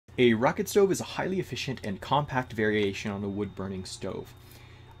A rocket stove is a highly efficient and compact variation on a wood-burning stove.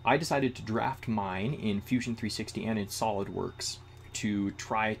 I decided to draft mine in Fusion 360 and in SolidWorks to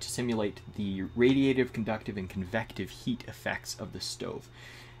try to simulate the radiative, conductive, and convective heat effects of the stove.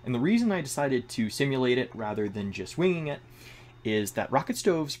 And the reason I decided to simulate it rather than just winging it is that rocket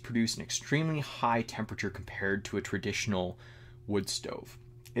stoves produce an extremely high temperature compared to a traditional wood stove.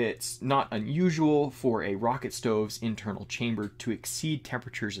 It's not unusual for a rocket stove's internal chamber to exceed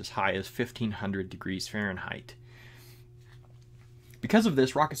temperatures as high as 1500 degrees Fahrenheit. Because of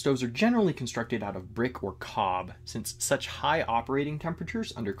this, rocket stoves are generally constructed out of brick or cob, since such high operating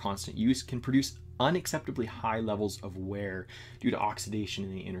temperatures under constant use can produce unacceptably high levels of wear due to oxidation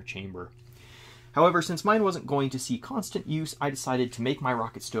in the inner chamber. However, since mine wasn't going to see constant use, I decided to make my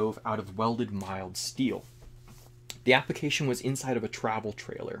rocket stove out of welded mild steel. The application was inside of a travel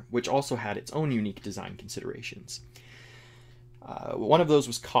trailer, which also had its own unique design considerations. One of those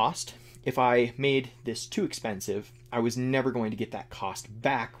was cost. If I made this too expensive, I was never going to get that cost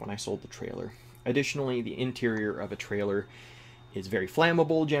back when I sold the trailer. Additionally, the interior of a trailer is very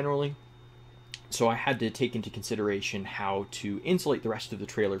flammable generally, so I had to take into consideration how to insulate the rest of the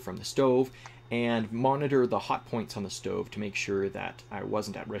trailer from the stove and monitor the hot points on the stove to make sure that I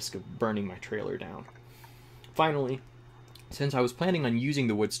wasn't at risk of burning my trailer down. Finally, since I was planning on using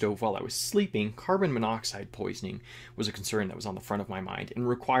the wood stove while I was sleeping, carbon monoxide poisoning was a concern that was on the front of my mind and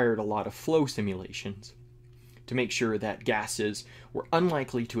required a lot of flow simulations to make sure that gases were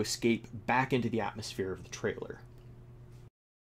unlikely to escape back into the atmosphere of the trailer.